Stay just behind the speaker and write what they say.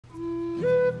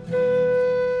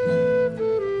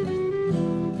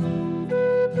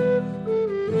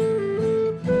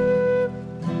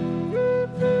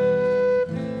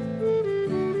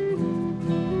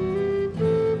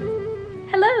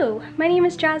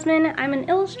is Jasmine, I'm an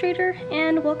illustrator,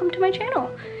 and welcome to my channel.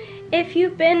 If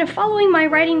you've been following my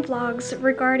writing vlogs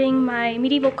regarding my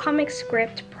medieval comic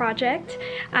script project,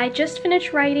 I just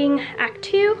finished writing Act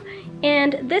 2,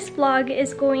 and this vlog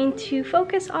is going to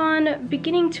focus on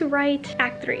beginning to write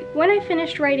Act 3. When I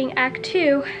finished writing Act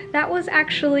 2, that was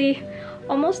actually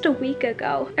almost a week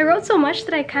ago. I wrote so much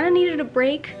that I kind of needed a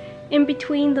break in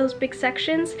between those big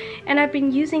sections, and I've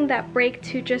been using that break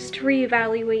to just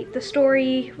reevaluate the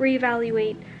story,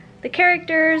 reevaluate the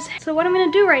characters. So what I'm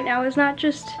gonna do right now is not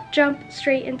just jump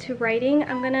straight into writing.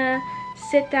 I'm gonna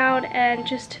sit down and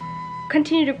just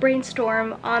continue to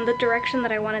brainstorm on the direction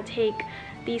that I want to take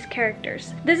these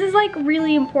characters. This is like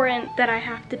really important that I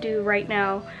have to do right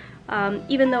now.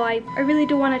 Even though I really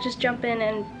do want to just jump in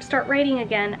and start writing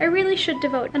again, I really should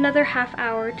devote another half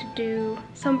hour to do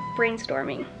some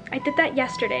brainstorming. I did that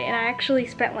yesterday, and I actually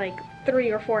spent like 3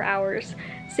 or 4 hours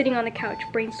sitting on the couch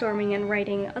brainstorming and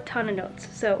writing a ton of notes.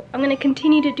 So I'm going to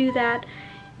continue to do that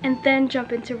and then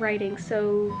jump into writing.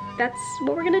 So that's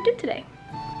what we're going to do today.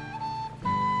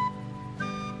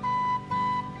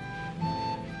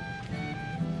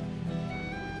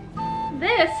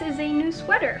 This is a new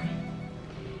sweater.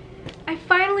 I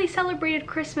finally celebrated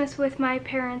Christmas with my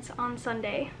parents on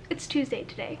Sunday. It's Tuesday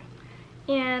today.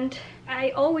 And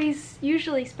I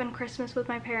usually spend Christmas with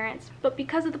my parents, but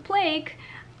because of the plague,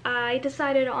 I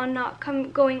decided on not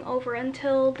going over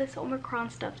until this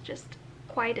Omicron stuff just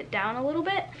quieted down a little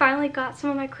bit. Finally got some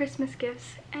of my Christmas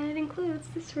gifts, and it includes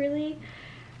this really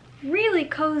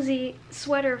cozy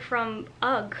sweater from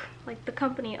UGG, like the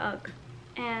company UGG.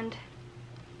 And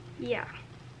yeah.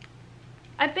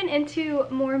 I've been into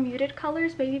more muted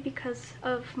colors, maybe because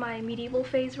of my medieval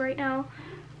phase right now,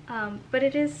 but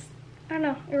it is, I don't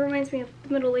know, it reminds me of the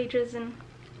Middle Ages, and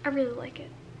I really like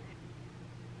it.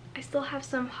 I still have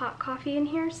some hot coffee in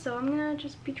here, so I'm gonna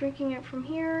just be drinking it from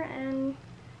here and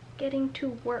getting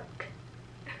to work.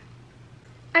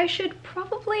 I should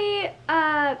probably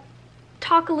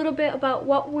talk a little bit about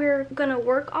what we're gonna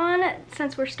work on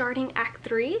since we're starting Act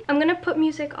 3. I'm gonna put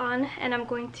music on, and I'm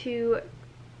going to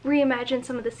reimagine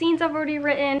some of the scenes I've already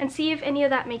written and see if any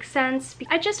of that makes sense.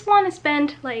 I just want to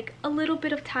spend like a little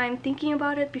bit of time thinking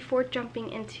about it before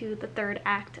jumping into the third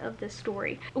act of this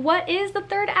story. What is the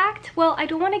third act? Well, I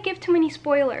don't want to give too many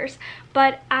spoilers,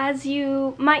 but as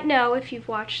you might know if you've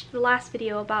watched the last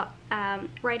video about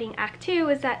writing Act 2,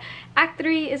 is that Act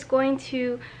 3 is going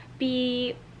to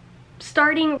be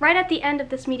starting right at the end of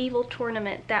this medieval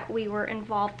tournament that we were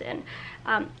involved in.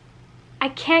 I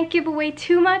can't give away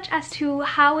too much as to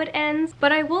how it ends,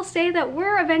 but I will say that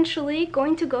we're eventually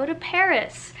going to go to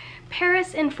Paris.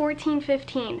 Paris in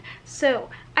 1415.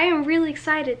 So I am really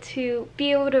excited to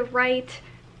be able to write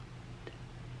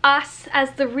us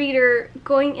as the reader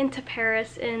going into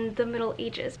Paris in the Middle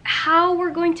Ages. How we're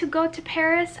going to go to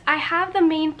Paris, I have the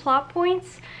main plot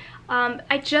points.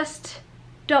 I just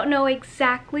don't know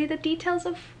exactly the details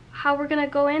of how we're gonna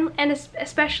go in, and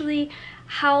especially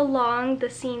how long the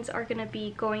scenes are gonna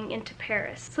be going into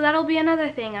Paris. So that'll be another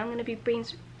thing I'm gonna be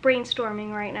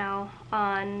brainstorming right now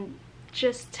on,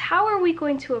 just how are we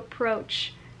going to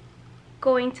approach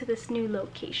going to this new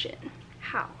location?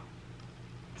 How?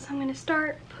 So I'm gonna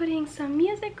start putting some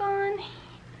music on.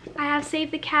 I have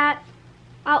Save the Cat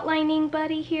outlining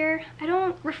buddy here. I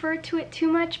don't refer to it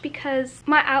too much because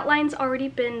my outline's already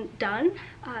been done.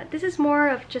 This is more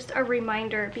of just a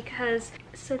reminder because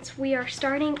since we are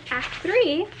starting Act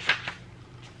 3,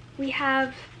 we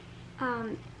have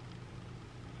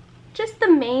just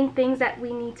the main things that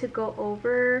we need to go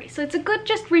over. So it's a good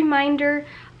just reminder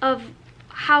of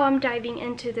how I'm diving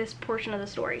into this portion of the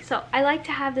story. So I like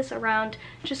to have this around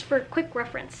just for quick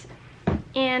reference.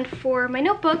 And for my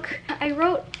notebook, I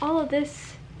wrote all of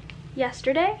this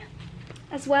yesterday,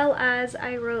 as well as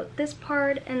I wrote this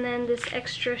part and then this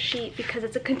extra sheet because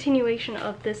it's a continuation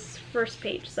of this first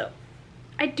page. So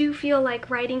I do feel like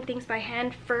writing things by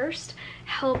hand first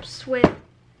helps with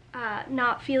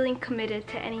not feeling committed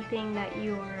to anything that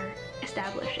you're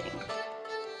establishing.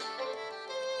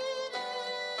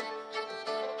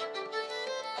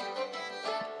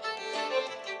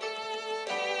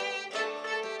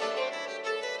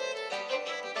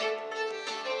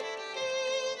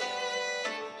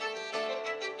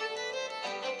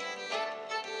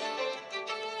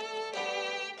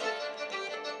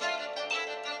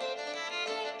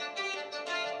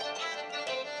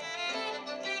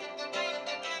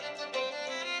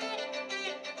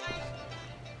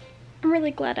 I'm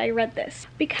really glad I read this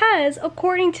because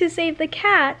according to Save the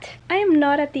Cat, I am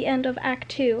not at the end of Act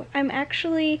 2. I'm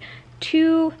actually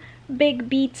 2 big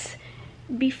beats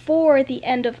before the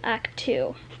end of Act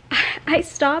 2. I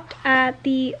stopped at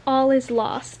the all is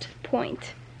lost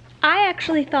point. I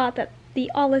actually thought that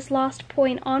the all is lost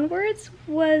point onwards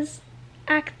was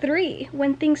Act 3,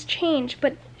 when things change,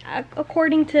 but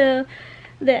according to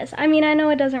this, I mean, I know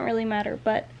it doesn't really matter,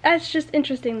 but that's just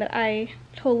interesting that I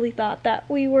totally thought that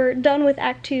we were done with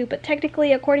Act 2, but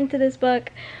technically, according to this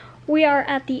book, we are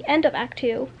at the end of Act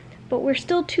 2, but we're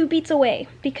still 2 beats away,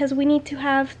 because we need to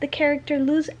have the character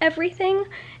lose everything,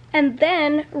 and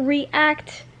then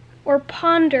react or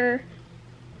ponder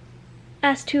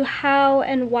as to how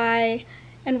and why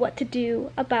and what to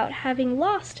do about having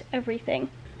lost everything.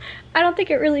 I don't think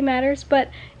it really matters, but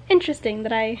interesting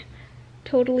that I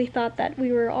totally thought that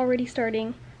we were already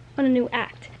starting on a new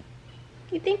act.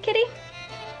 You think, Kitty?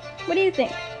 What do you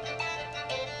think?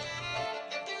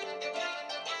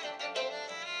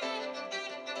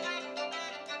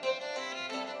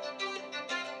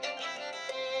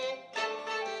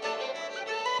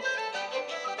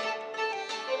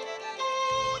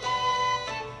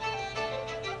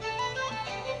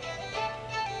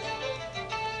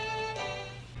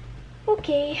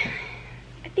 Okay,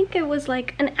 I think it was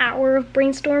like an hour of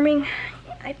brainstorming.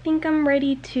 I think I'm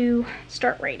ready to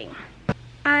start writing.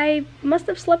 I must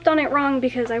have slept on it wrong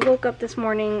because I woke up this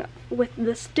morning with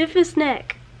the stiffest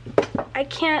neck. I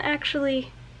can't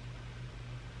actually,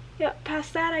 yeah,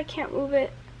 past that I can't move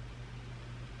it.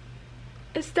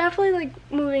 It's definitely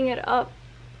like moving it up.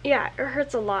 Yeah, it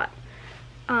hurts a lot.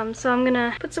 So I'm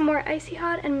gonna put some more icy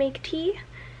hot and make tea,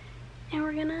 and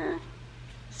we're gonna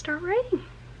start writing.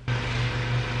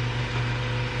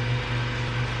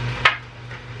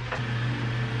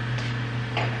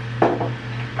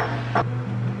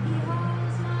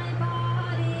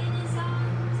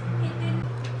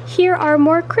 Here are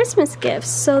more Christmas gifts.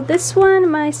 So this one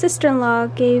my sister-in-law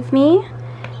gave me.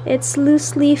 It's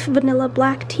loose leaf vanilla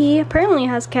black tea. Apparently it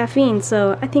has caffeine,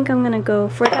 so I think I'm gonna go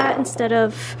for that instead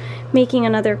of making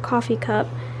another coffee cup.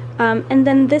 And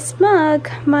then this mug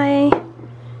my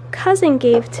cousin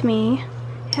gave to me.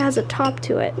 It has a top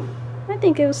to it. I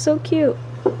think it was so cute.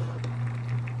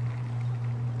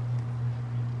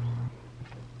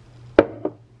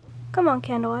 Come on,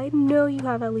 Candle, I know you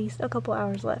have at least a couple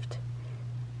hours left.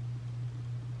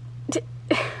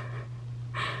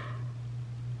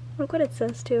 Look what it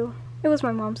says too. It was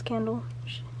my mom's candle.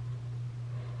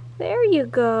 There you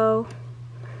go.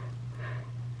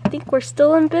 I think we're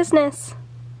still in business.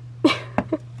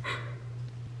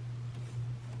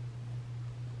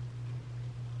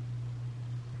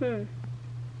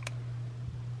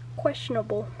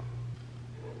 Questionable.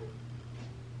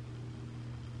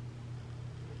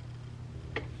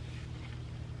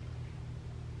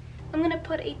 I'm gonna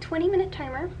put a 20-minute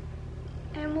timer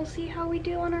and we'll see how we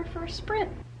do on our first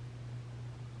sprint.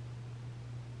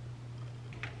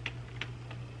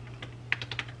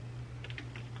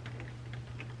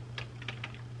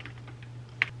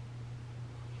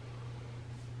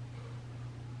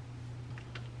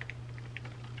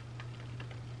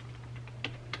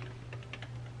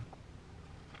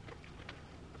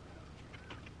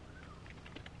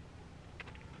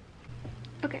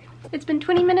 Okay, it's been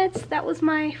 20 minutes. That was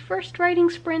my first writing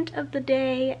sprint of the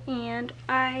day, and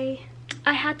I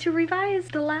had to revise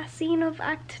the last scene of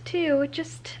Act 2.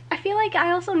 I feel like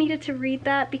I also needed to read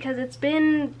that because it's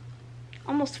been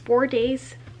almost 4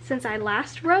 days since I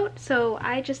last wrote, so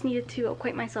I just needed to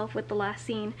acquaint myself with the last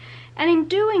scene. And in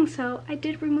doing so, I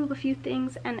did remove a few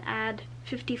things and add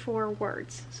 54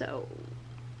 words, so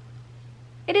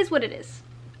it is what it is.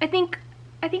 I think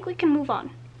we can move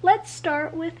on. Let's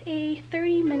start with a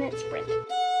 30-minute sprint.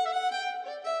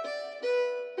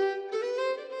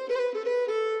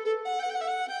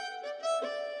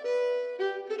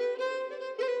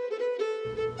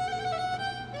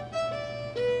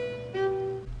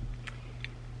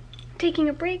 Taking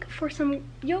a break for some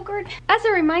yogurt. As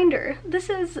a reminder, this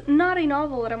is not a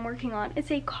novel that I'm working on, it's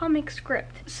a comic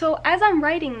script. So as I'm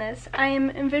writing this, I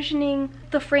am envisioning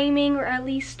the framing, or at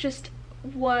least just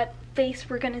what face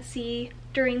we're gonna see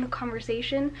during the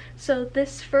conversation. So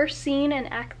this first scene in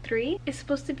Act 3 is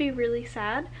supposed to be really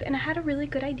sad, and I had a really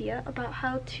good idea about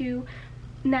how to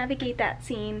navigate that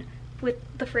scene with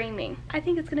the framing. I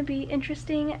think it's gonna be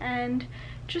interesting and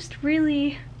just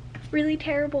really, really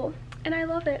terrible, and I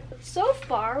love it. So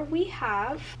far we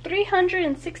have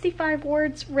 365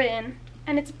 words written,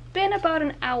 and it's been about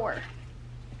an hour,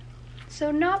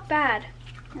 so not bad.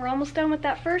 We're almost done with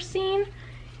that first scene,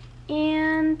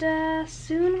 and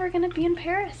soon we're gonna be in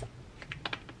Paris.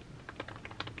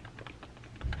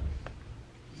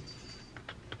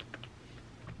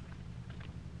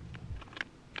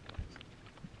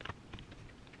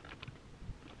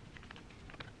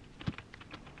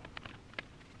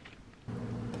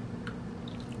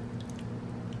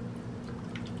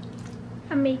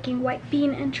 I'm making white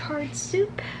bean and chard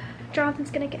soup.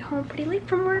 Jonathan's gonna get home pretty late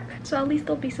from work, so at least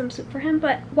there'll be some soup for him.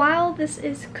 But while this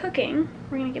is cooking,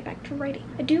 we're gonna get back to writing.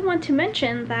 I do want to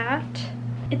mention that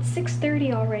it's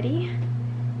 6:30 already,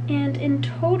 and in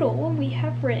total we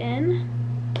have written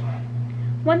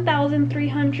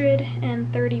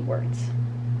 1,330 words.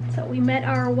 So we met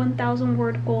our 1,000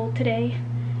 word goal today,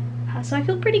 so I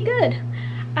feel pretty good.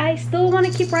 I still want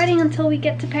to keep writing until we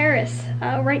get to Paris.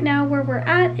 Right now where we're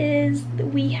at is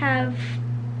we have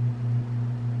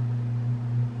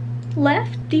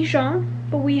left Dijon,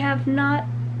 but we have not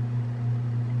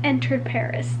entered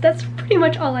Paris. That's pretty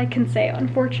much all I can say,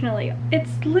 unfortunately.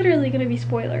 It's literally gonna be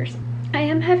spoilers. I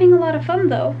am having a lot of fun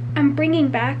though. I'm bringing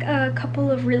back a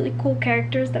couple of really cool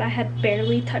characters that I had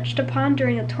barely touched upon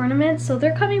during the tournament, so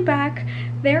they're coming back.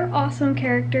 They're awesome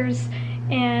characters,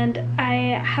 and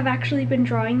I have actually been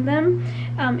drawing them.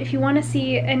 If you want to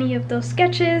see any of those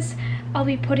sketches, I'll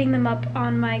be putting them up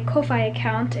on my Ko-Fi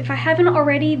account. If I haven't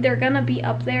already, they're gonna be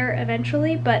up there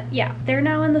eventually, but yeah, they're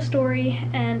now in the story,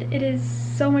 and it is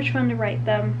so much fun to write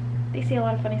them. They say a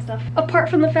lot of funny stuff. Apart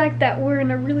from the fact that we're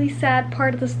in a really sad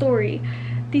part of the story,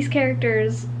 these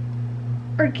characters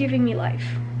are giving me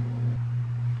life.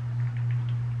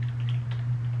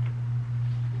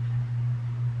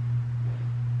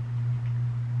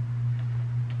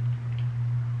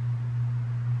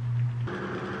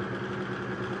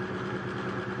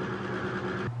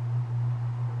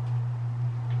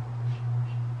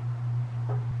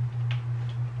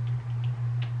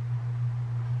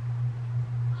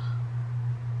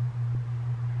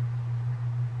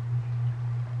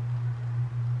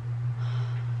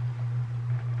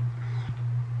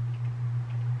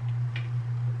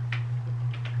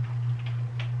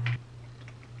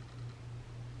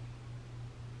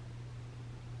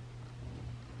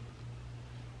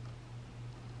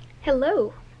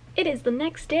 Hello! It is the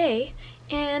next day,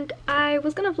 and I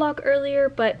was gonna vlog earlier,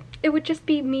 but it would just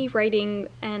be me writing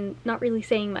and not really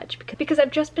saying much because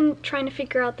I've just been trying to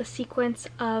figure out the sequence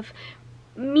of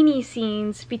mini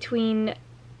scenes between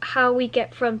how we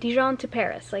get from Dijon to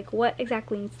Paris, like what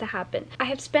exactly needs to happen. I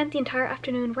have spent the entire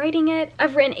afternoon writing it.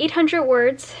 I've written 800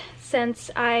 words since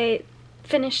I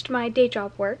finished my day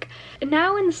job work. And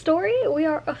now in the story, we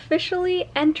are officially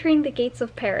entering the gates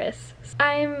of Paris.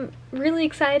 I'm really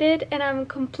excited, and I'm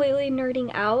completely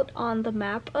nerding out on the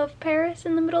map of Paris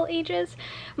in the Middle Ages,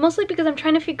 mostly because I'm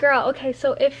trying to figure out, okay,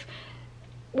 so if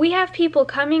we have people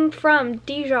coming from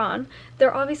Dijon,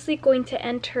 they're obviously going to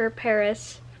enter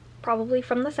Paris probably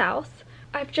from the south.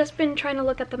 I've just been trying to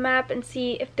look at the map and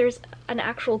see if there's an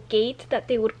actual gate that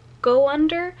they would go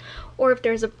under, or if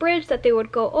there's a bridge that they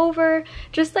would go over,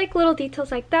 just like little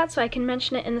details like that so I can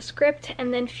mention it in the script.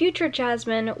 And then future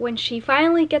Jasmine, when she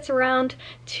finally gets around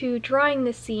to drawing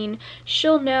this scene,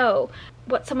 she'll know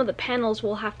what some of the panels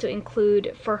will have to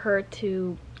include for her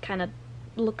to kind of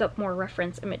look up more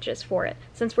reference images for it.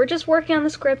 Since we're just working on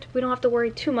the script, we don't have to worry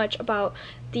too much about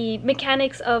the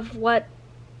mechanics of what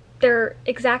they're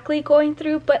exactly going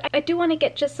through, but I do want to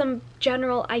get just some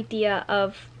general idea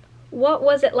of what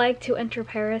was it like to enter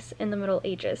Paris in the Middle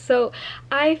Ages. So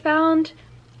I found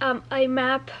a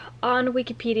map on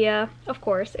Wikipedia, of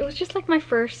course. It was just like my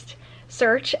first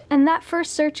search, and that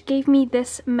first search gave me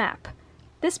this map.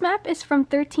 This map is from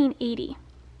 1380.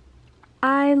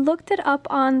 I looked it up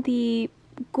on the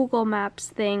Google Maps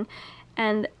thing,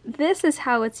 and this is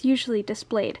how it's usually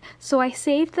displayed. So I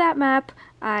saved that map,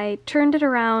 I turned it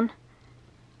around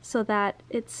so that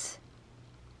it's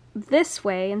this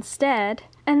way instead,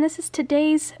 and this is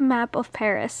today's map of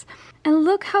Paris. And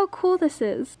look how cool this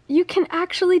is. You can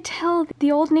actually tell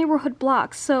the old neighborhood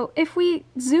blocks. So if we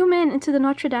zoom in into the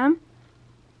Notre Dame,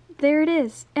 there it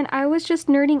is. And I was just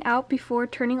nerding out before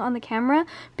turning on the camera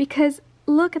because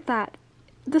look at that.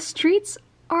 The streets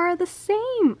are the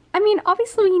same. I mean,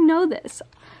 obviously we know this.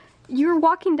 You're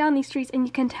walking down these streets and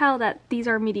you can tell that these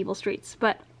are medieval streets,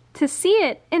 but to see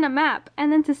it in a map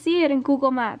and then to see it in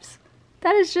Google Maps,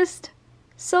 that is just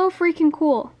so freaking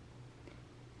cool.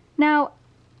 Now,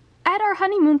 at our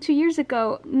honeymoon 2 years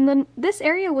ago, this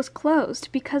area was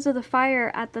closed because of the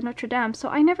fire at the Notre Dame, so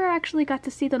I never actually got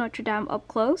to see the Notre Dame up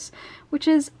close, which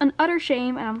is an utter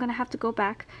shame, and I'm gonna have to go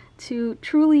back to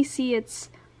truly see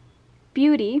its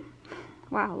beauty.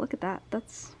 Wow, look at that.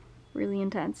 That's really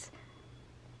intense.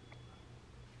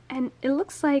 And it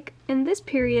looks like in this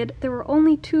period there were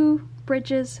only 2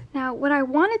 bridges. Now what I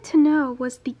wanted to know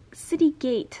was the city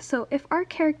gate. So if our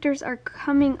characters are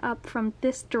coming up from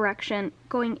this direction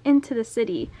going into the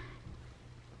city,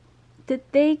 did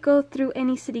they go through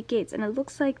any city gates? And it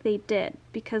looks like they did,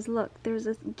 because look, there's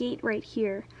a gate right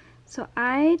here. So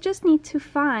I just need to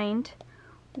find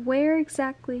where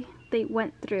exactly they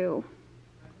went through.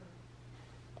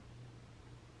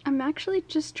 I'm actually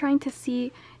just trying to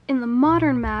see in the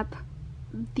modern map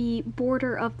the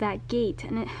border of that gate,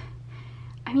 and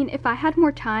I mean, if I had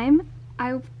more time,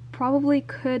 I probably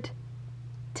could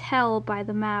tell by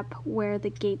the map where the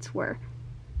gates were.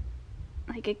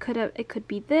 Like it could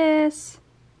be this.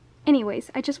 Anyways,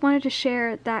 I just wanted to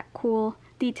share that cool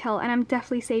detail, and I'm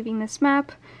definitely saving this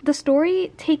map. The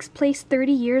story takes place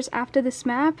 30 years after this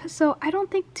map, so I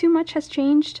don't think too much has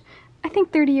changed. I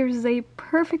think 30 years is a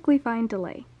perfectly fine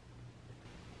delay.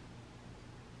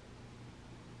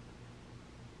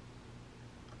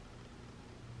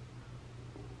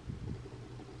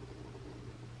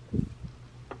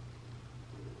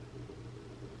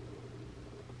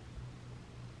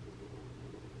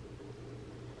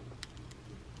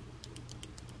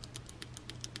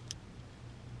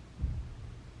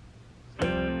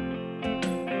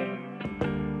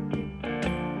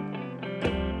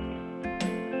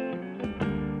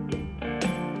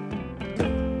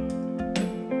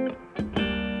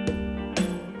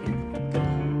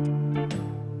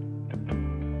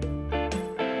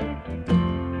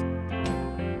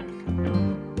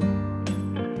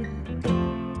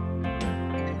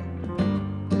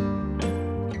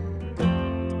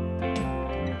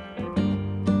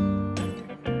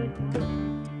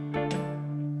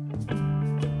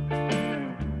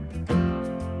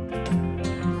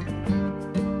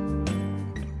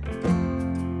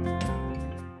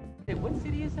 What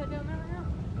city is that down there right now?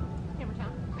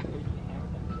 Hammertown.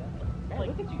 Like,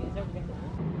 look at you guys.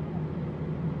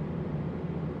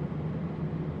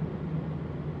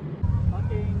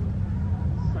 Fucking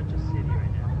such a city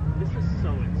right now. This is so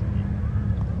insane.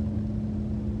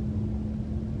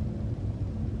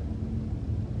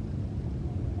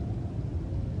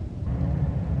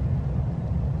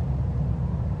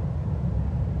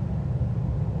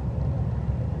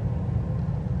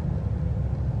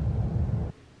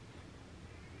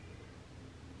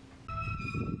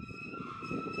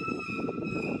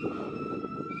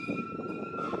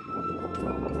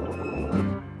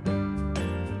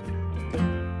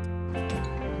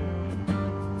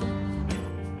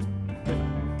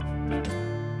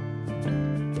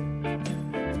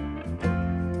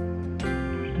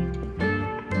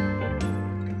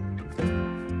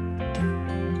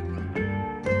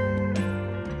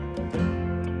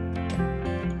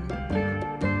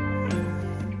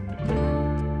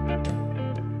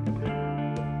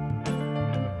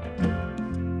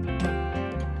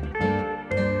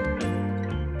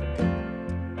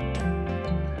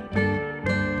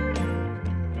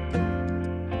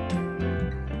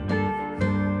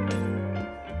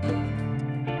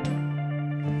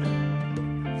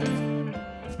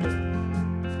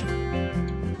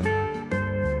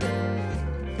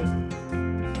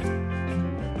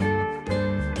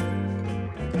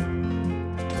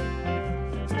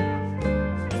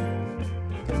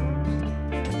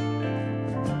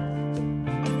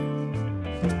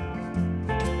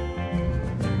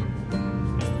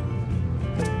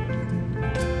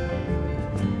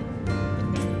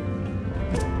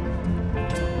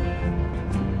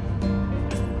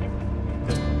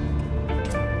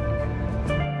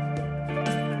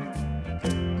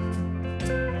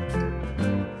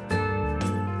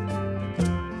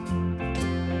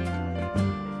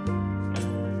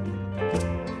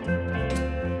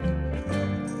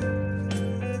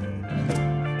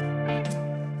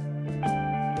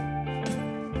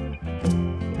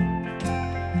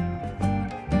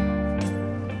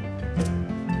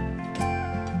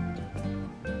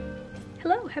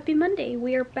 Happy Monday.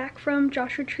 We are back from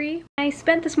Joshua Tree. I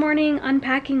spent this morning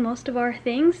unpacking most of our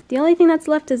things. The only thing that's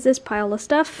left is this pile of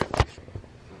stuff,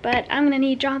 but I'm gonna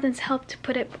need Jonathan's help to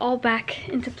put it all back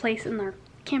into place in our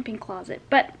camping closet.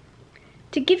 But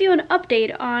to give you an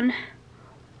update on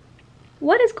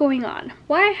what is going on,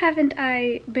 why haven't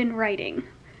I been writing?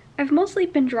 I've mostly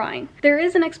been drawing. There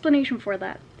is an explanation for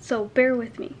that, so bear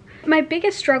with me. My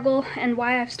biggest struggle and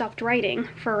why I've stopped writing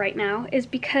for right now is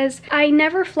because I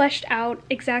never fleshed out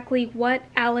exactly what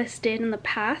Alys did in the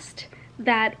past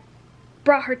that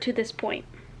brought her to this point.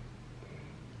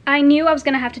 I knew I was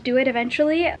gonna have to do it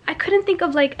eventually. I couldn't think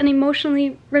of like an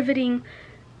emotionally riveting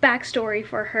backstory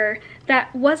for her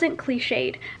that wasn't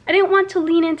cliched. I didn't want to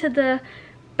lean into the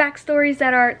backstories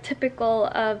that are typical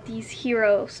of these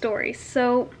hero stories.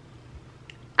 So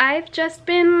I've just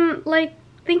been like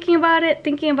thinking about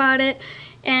it,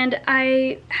 and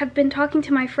I have been talking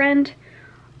to my friend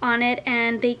on it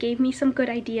and they gave me some good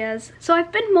ideas. So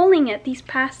I've been mulling it these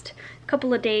past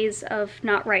couple of days of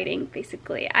not writing,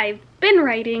 basically. I've been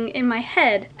writing in my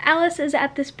head. Alys is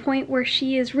at this point where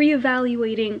she is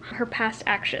reevaluating her past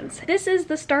actions. This is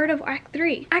the start of Act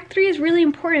 3. Act 3 is really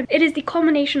important. It is the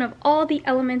culmination of all the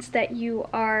elements that you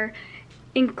are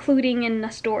including in the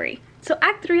story. So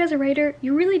Act 3 as a writer,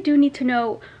 you really do need to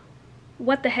know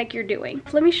what the heck you're doing.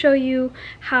 Let me show you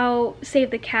how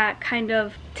Save the Cat kind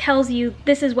of tells you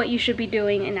this is what you should be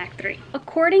doing in Act 3.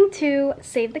 According to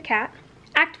Save the Cat,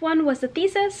 Act 1 was the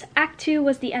thesis, Act 2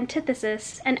 was the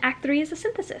antithesis, and Act 3 is the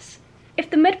synthesis. If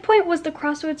the midpoint was the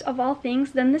crossroads of all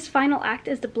things, then this final act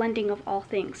is the blending of all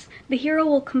things. The hero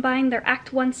will combine their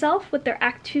Act 1 self with their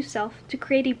Act 2 self to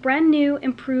create a brand new,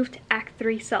 improved Act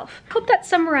 3 self. I hope that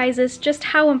summarizes just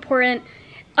how important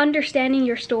understanding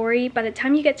your story by the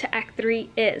time you get to Act 3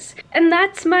 is. And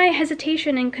that's my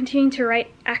hesitation in continuing to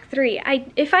write Act 3.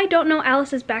 If I don't know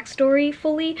Alys's backstory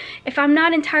fully, if I'm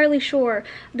not entirely sure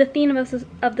the theme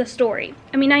of the story.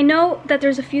 I mean, I know that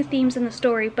there's a few themes in the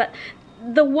story, but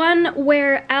the one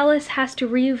where Alys has to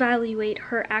reevaluate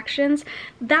her actions,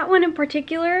 that one in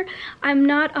particular, I'm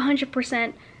not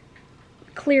 100%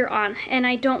 clear on, and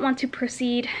I don't want to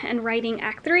proceed in writing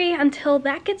Act 3 until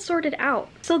that gets sorted out.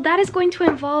 So that is going to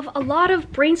involve a lot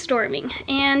of brainstorming,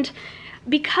 and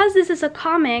because this is a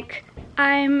comic,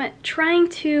 I'm trying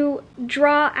to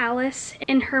draw Alys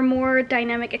in her more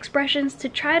dynamic expressions to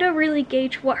try to really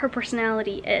gauge what her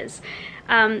personality is.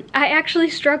 I actually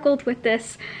struggled with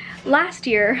this last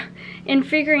year in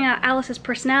figuring out Alys's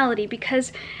personality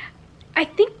because I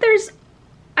think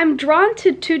I'm drawn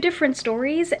to two different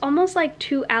stories, almost like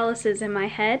two Alyses in my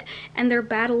head, and they're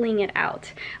battling it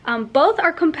out. Both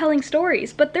are compelling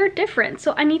stories, but they're different,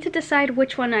 so I need to decide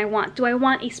which one I want. Do I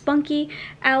want a spunky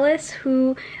Alys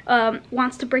who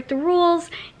wants to break the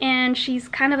rules and she's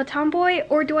kind of a tomboy,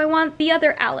 or do I want the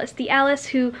other Alys, the Alys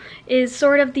who is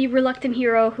sort of the reluctant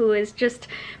hero who is just,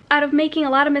 out of making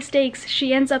a lot of mistakes,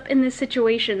 she ends up in this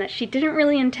situation that she didn't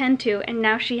really intend to, and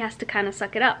now she has to kind of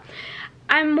suck it up.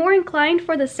 I'm more inclined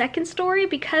for the second story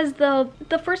because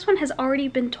the first one has already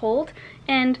been told,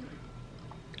 and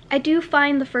I do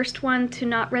find the first one to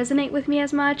not resonate with me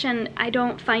as much, and I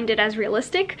don't find it as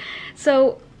realistic.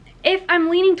 So if I'm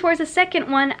leaning towards the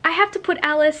second one, I have to put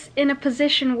Alys in a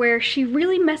position where she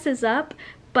really messes up,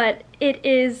 but it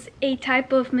is a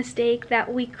type of mistake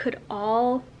that we could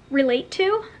all relate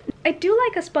to. I do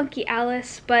like a spunky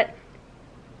Alys, but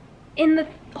in the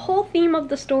whole theme of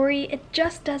the story, it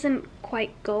just doesn't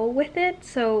quite go with it,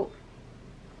 so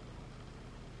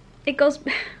it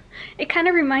kind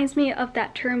of reminds me of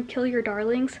that term kill your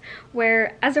darlings,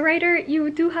 where as a writer you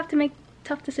do have to make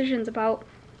tough decisions about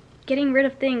getting rid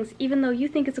of things even though you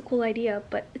think it's a cool idea,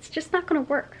 but it's just not gonna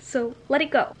work, so let it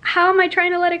go. How am I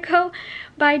trying to let it go?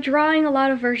 By drawing a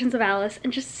lot of versions of Alys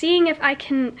and just seeing if I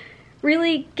can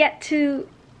really get to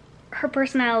her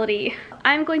personality.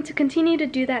 I'm going to continue to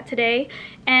do that today,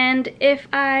 and if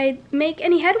I make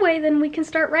any headway, then we can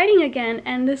start writing again,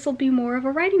 and this will be more of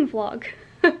a writing vlog.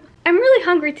 I'm really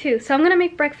hungry too, so I'm gonna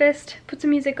make breakfast, put some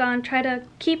music on, try to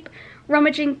keep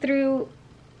rummaging through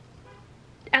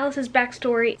Alys's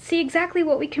backstory, see exactly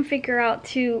what we can figure out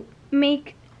to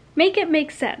make it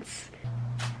make sense.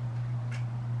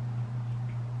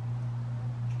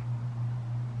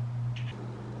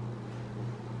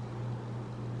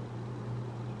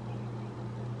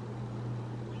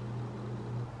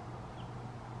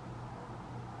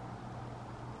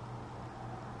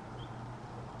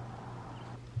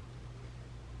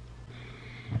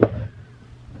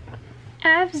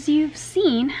 As you've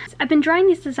seen, I've been drawing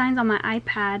these designs on my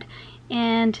iPad,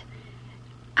 and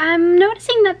I'm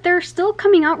noticing that they're still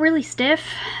coming out really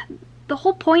stiff. The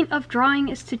whole point of drawing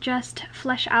is to just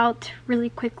flesh out really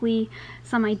quickly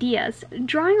some ideas.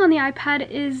 Drawing on the iPad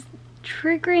is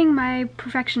triggering my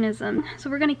perfectionism, so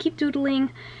we're gonna keep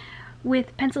doodling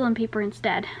with pencil and paper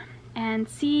instead and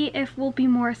see if we'll be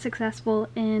more successful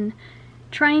in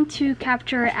trying to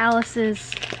capture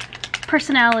Alys's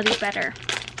personality better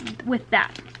with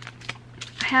that.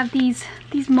 I have these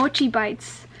mochi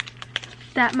bites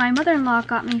that my mother-in-law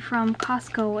got me from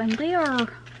Costco, and they are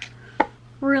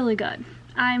really good.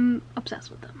 I'm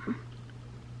obsessed with them.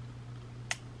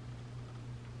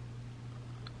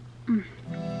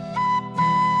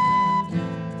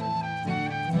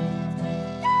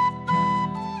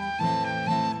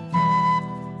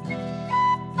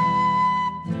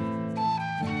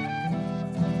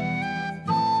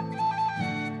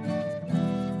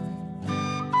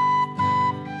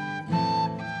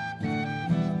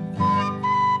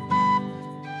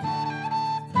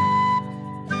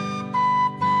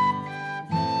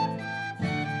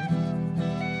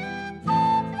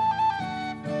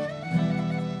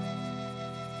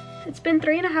 It's been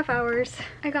 3.5 hours.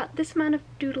 I got this amount of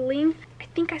doodling. I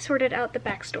think I sorted out the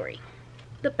backstory.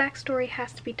 The backstory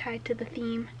has to be tied to the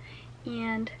theme.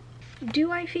 And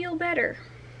do I feel better?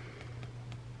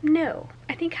 No.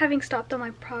 I think having stopped on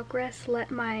my progress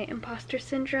let my imposter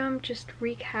syndrome just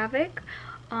wreak havoc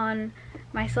on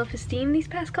my self-esteem these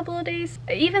past couple of days.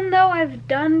 Even though I've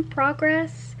done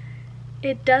progress,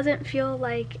 it doesn't feel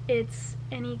like it's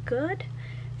any good.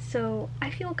 So I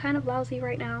feel kind of lousy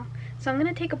right now. So I'm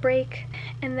gonna take a break,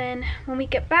 and then when we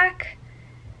get back,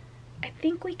 I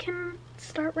think we can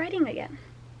start writing again.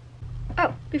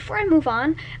 Oh, before I move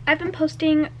on, I've been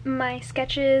posting my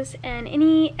sketches and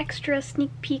any extra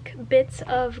sneak peek bits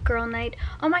of Girl Night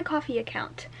on my Ko-fi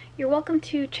account. You're welcome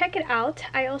to check it out.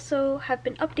 I also have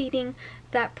been updating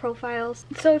that profile.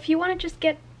 So if you want to just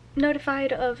get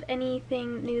notified of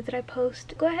anything new that I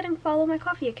post, go ahead and follow my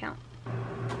Ko-fi account.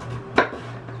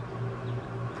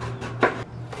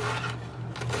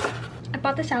 I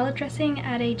bought the salad dressing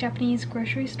at a Japanese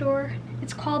grocery store.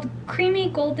 It's called Creamy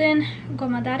Golden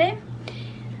Gomadare.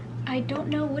 I don't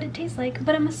know what it tastes like,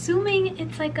 but I'm assuming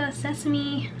it's like a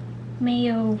sesame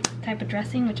mayo type of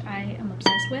dressing, which I am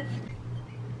obsessed with.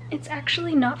 It's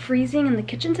actually not freezing in the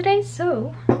kitchen today,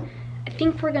 so I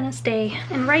think we're gonna stay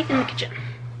and write in the kitchen.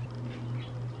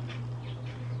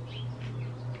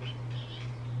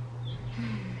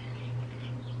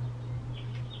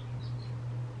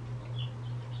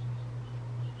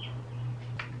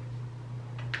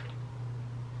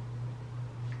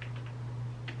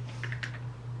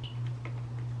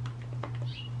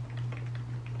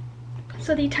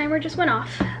 So the timer just went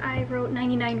off. I wrote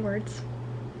 99 words.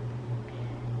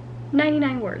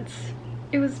 99 words.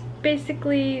 It was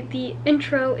basically the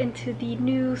intro into the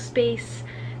new space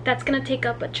that's gonna take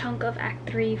up a chunk of Act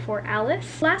 3 for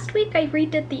Alys. Last week I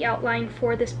redid the outline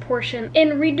for this portion.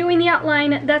 In redoing the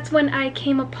outline, that's when I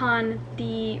came upon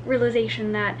the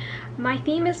realization that my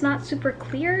theme is not super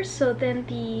clear, so then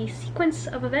the sequence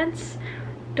of events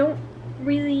don't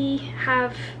really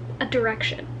have a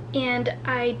direction. And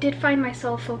I did find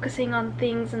myself focusing on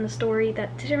things in the story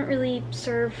that didn't really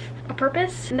serve a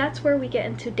purpose. And that's where we get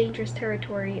into dangerous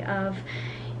territory of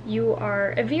you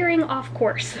are veering off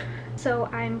course. So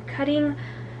I'm cutting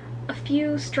a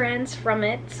few strands from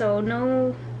it, so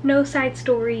no side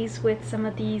stories with some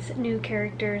of these new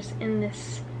characters in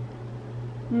this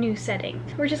new setting.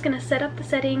 We're just gonna set up the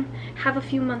setting, have a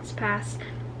few months pass,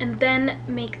 and then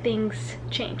make things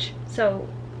change. So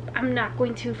I'm not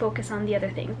going to focus on the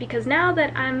other things, because now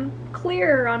that I'm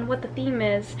clearer on what the theme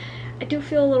is, I do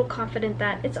feel a little confident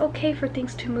that it's okay for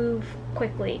things to move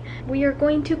quickly. We are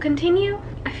going to continue.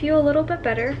 I feel a little bit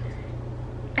better.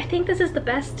 I think this is the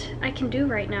best I can do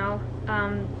right now.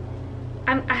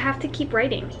 I have to keep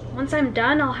writing. Once I'm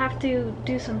done, I'll have to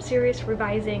do some serious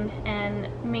revising and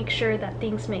make sure that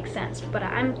things make sense. But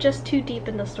I'm just too deep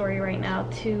in the story right now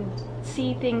to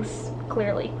see things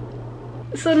clearly.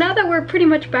 So now that we're pretty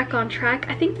much back on track,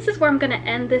 I think this is where I'm gonna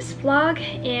end this vlog,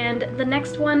 and the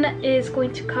next one is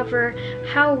going to cover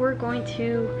how we're going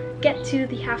to get to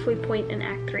the halfway point in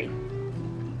Act 3.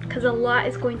 Because a lot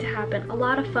is going to happen, a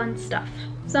lot of fun stuff.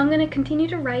 So I'm gonna continue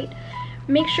to write.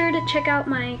 Make sure to check out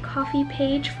my Ko-fi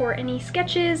page for any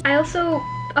sketches. I also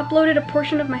uploaded a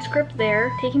portion of my script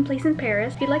there, taking place in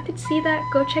Paris. If you'd like to see that,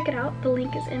 go check it out. The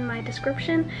link is in my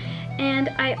description. And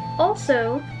I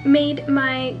also made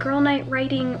my Girl Night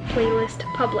writing playlist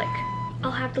public.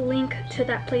 I'll have the link to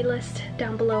that playlist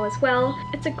down below as well.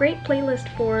 It's a great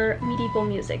playlist for medieval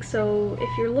music, so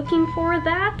if you're looking for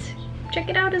that, check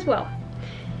it out as well.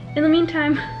 In the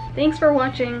meantime, thanks for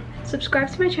watching. Subscribe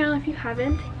to my channel if you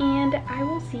haven't, and I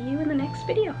will see you in the next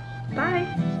video.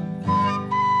 Bye!